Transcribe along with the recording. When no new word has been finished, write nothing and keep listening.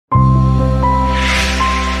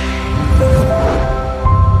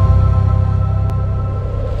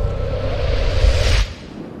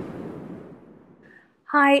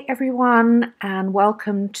Hi everyone, and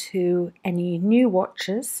welcome to any new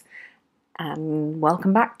watchers, and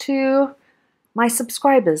welcome back to my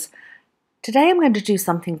subscribers. Today I'm going to do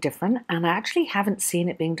something different, and I actually haven't seen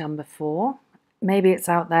it being done before. Maybe it's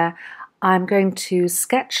out there. I'm going to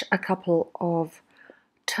sketch a couple of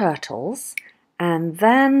turtles, and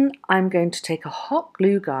then I'm going to take a hot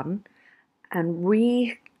glue gun and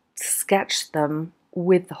re-sketch them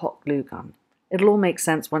with the hot glue gun. It'll all make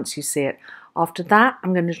sense once you see it. After that,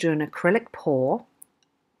 I'm going to do an acrylic pour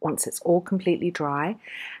once it's all completely dry.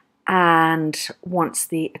 And once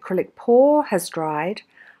the acrylic pour has dried,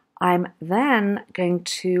 I'm then going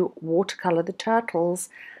to watercolor the turtles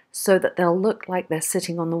so that they'll look like they're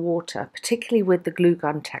sitting on the water, particularly with the glue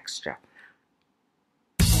gun texture.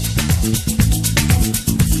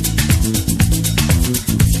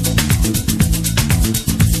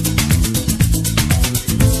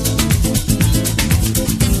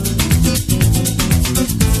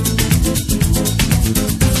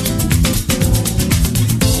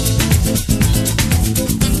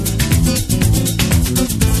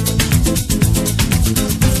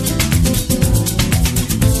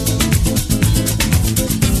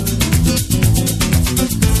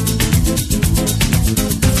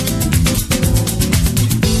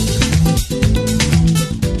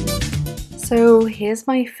 So here's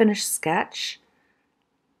my finished sketch.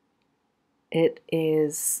 It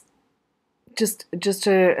is just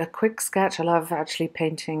a quick sketch. I love actually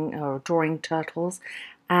painting or drawing turtles,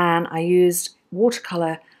 and I used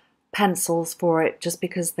watercolor pencils for it just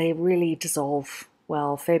because they really dissolve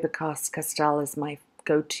well. Faber Castell is my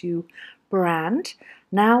go-to brand.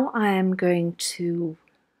 Now I am going to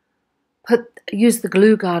use the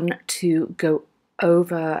glue gun to go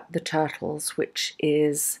over the turtles, which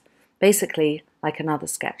is basically like another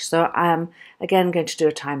sketch. So I'm again going to do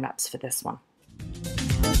a time lapse for this one.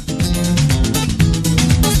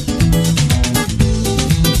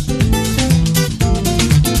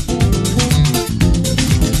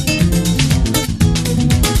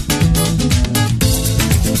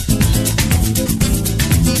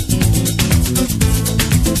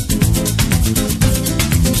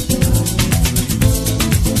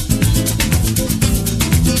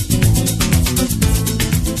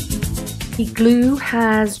 The glue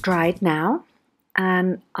has dried now,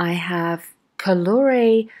 and I have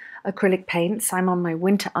Coloré acrylic paints. I'm on my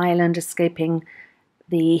winter island escaping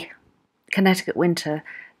the Connecticut winter.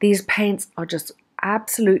 These paints are just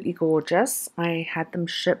absolutely gorgeous. I had them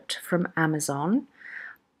shipped from Amazon,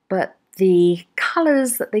 but the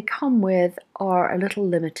colors that they come with are a little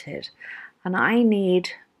limited, and I need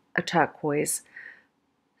a turquoise.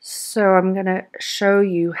 So I'm going to show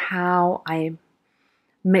you how I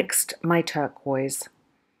mixed my turquoise.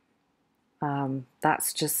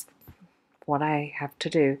 That's just what I have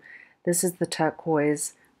to do. This is the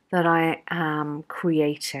turquoise that I am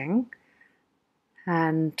creating,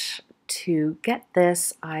 and to get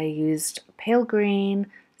this I used pale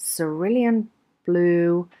green, cerulean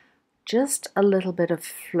blue, just a little bit of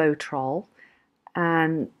Floetrol,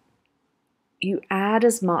 and you add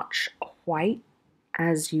as much white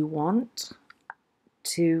as you want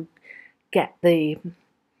to get the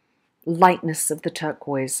lightness of the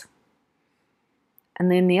turquoise. And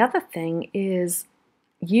then the other thing is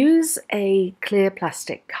use a clear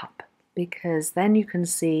plastic cup, because then you can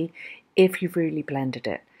see if you've really blended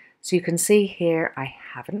it. So you can see here I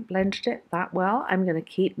haven't blended it that well. I'm going to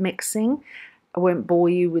keep mixing. I won't bore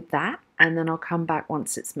you with that, and then I'll come back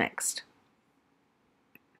once it's mixed.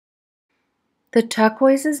 The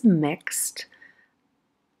turquoise is mixed.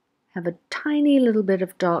 Have a tiny little bit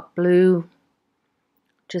of dark blue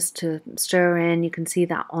just to stir in. You can see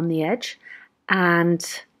that on the edge,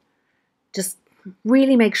 and just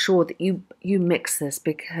really make sure that you mix this,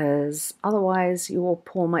 because otherwise your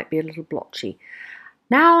pour might be a little blotchy.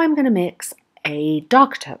 Now I'm going to mix a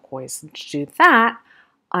dark turquoise, and to do that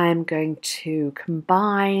I'm going to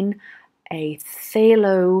combine a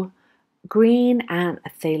phthalo green and a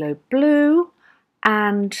phthalo blue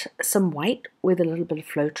and some white with a little bit of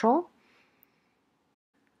Floetrol.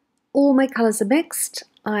 All my colours are mixed.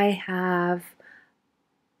 I have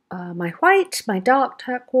my white, my dark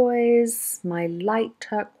turquoise, my light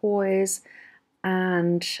turquoise,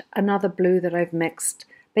 and another blue that I've mixed.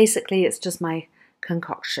 Basically, it's just my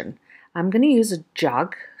concoction. I'm going to use a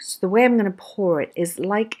jug. So the way I'm going to pour it is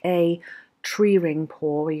like a tree ring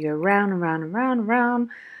pour, where you go round and round and round and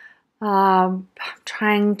round,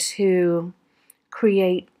 trying to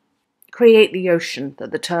create the ocean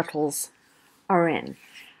that the turtles are in.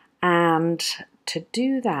 And to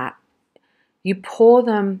do that, you pour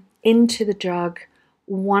them into the jug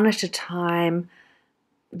one at a time,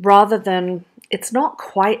 rather than, it's not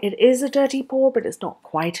quite, it is a dirty pour, but it's not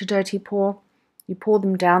quite a dirty pour. You pour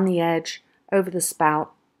them down the edge over the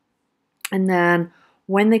spout, and then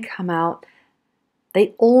when they come out,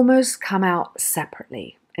 they almost come out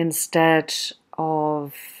separately instead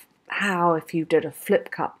of how if you did a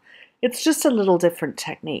flip cup. It's just a little different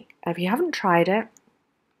technique. If you haven't tried it,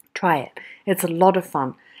 try it. It's a lot of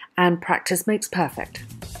fun, and practice makes perfect.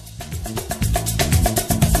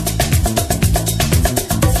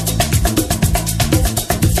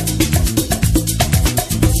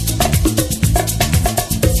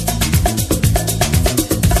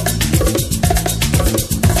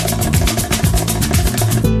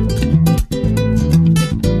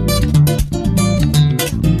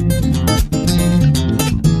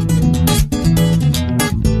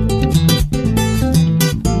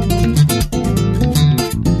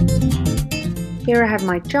 Here I have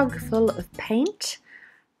my jug full of paint.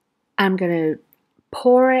 I'm going to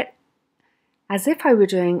pour it as if I were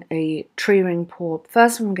doing a tree ring pour.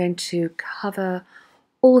 First I'm going to cover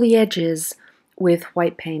all the edges with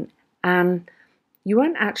white paint, and you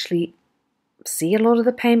won't actually see a lot of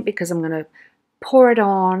the paint because I'm going to pour it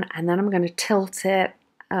on and then I'm going to tilt it.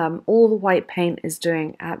 All the white paint is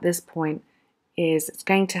doing at this point is it's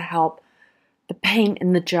going to help the paint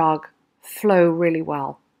in the jug flow really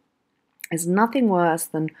well. There's nothing worse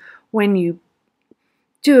than when you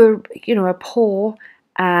do a pour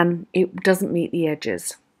and it doesn't meet the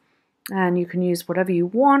edges. And you can use whatever you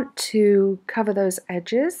want to cover those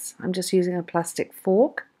edges. I'm just using a plastic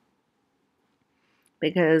fork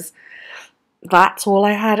because that's all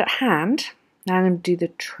I had at hand. Now I'm going to do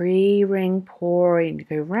the tree ring pouring,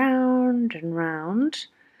 go round and round.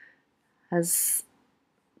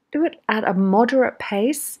 Do it at a moderate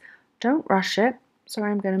pace. Don't rush it. Sorry,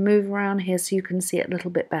 I'm going to move around here so you can see it a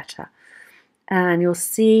little bit better. And you'll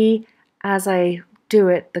see as I do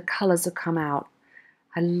it, the colours will come out.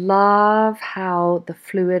 I love how the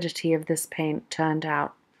fluidity of this paint turned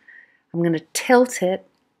out. I'm going to tilt it.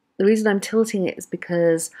 The reason I'm tilting it is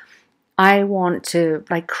because I want to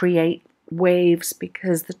create waves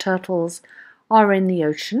because the turtles are in the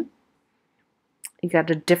ocean. You get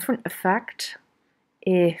a different effect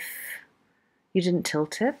if you didn't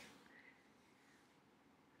tilt it.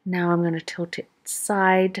 Now I'm going to tilt it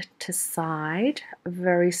side to side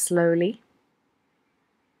very slowly.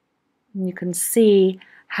 And you can see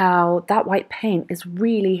how that white paint is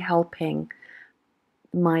really helping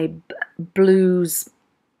my blues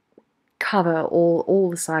cover all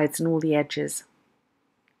the sides and all the edges.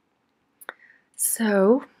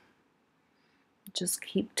 So just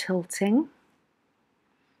keep tilting.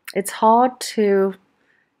 It's hard to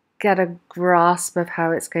get a grasp of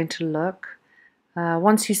how it's going to look.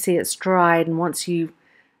 Once you see it's dried and once you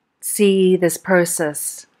see this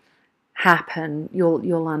process happen,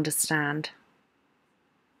 you'll understand.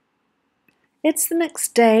 It's the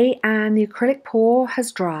next day and the acrylic pour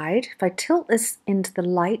has dried. If I tilt this into the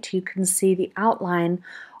light, you can see the outline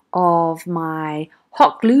of my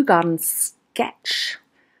hot glue gun sketch.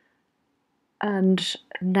 And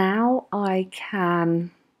now I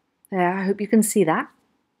can, I hope you can see that.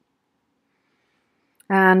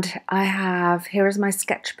 And I have, here is my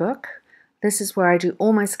sketchbook. This is where I do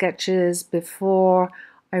all my sketches before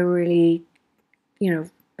I really,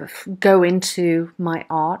 go into my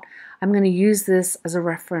art. I'm going to use this as a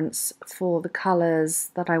reference for the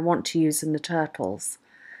colors that I want to use in the turtles.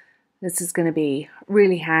 This is going to be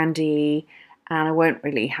really handy and I won't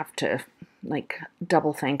really have to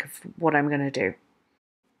double think of what I'm going to do.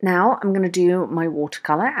 Now I'm going to do my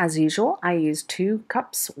watercolor as usual. I use 2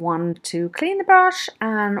 cups, one to clean the brush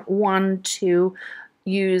and one to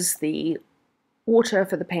use the water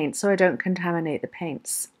for the paint so I don't contaminate the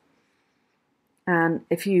paints. And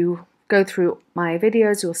if you go through my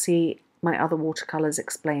videos, you'll see my other watercolors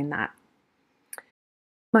explain that.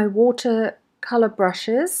 My watercolor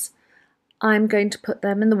brushes, I'm going to put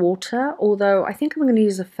them in the water, although I think I'm going to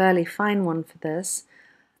use a fairly fine one for this.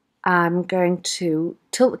 I'm going to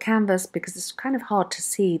tilt the canvas because it's kind of hard to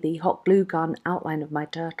see the hot glue gun outline of my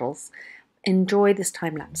turtles. Enjoy this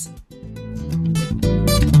time lapse.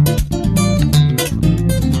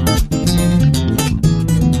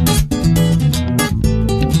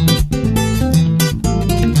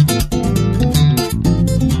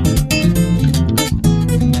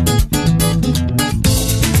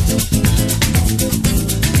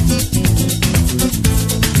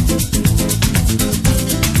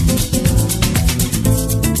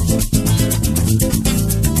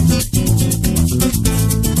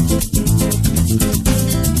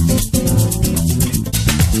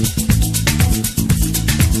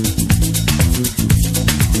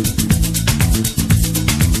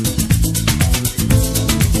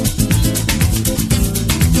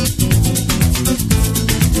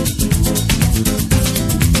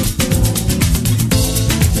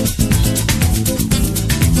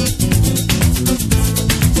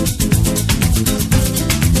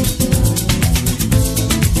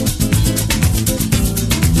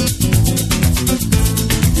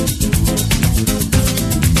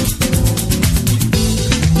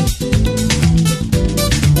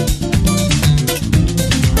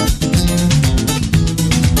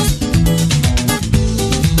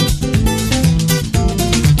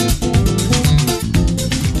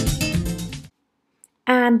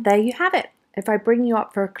 And there you have it. If I bring you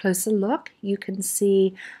up for a closer look, you can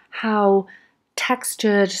see how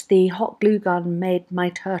textured the hot glue gun made my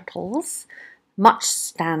turtles. Much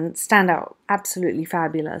stand out, absolutely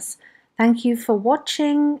fabulous. Thank you for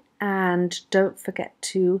watching, and don't forget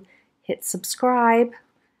to hit subscribe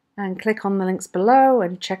and click on the links below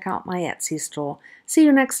and check out my Etsy store. See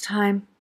you next time.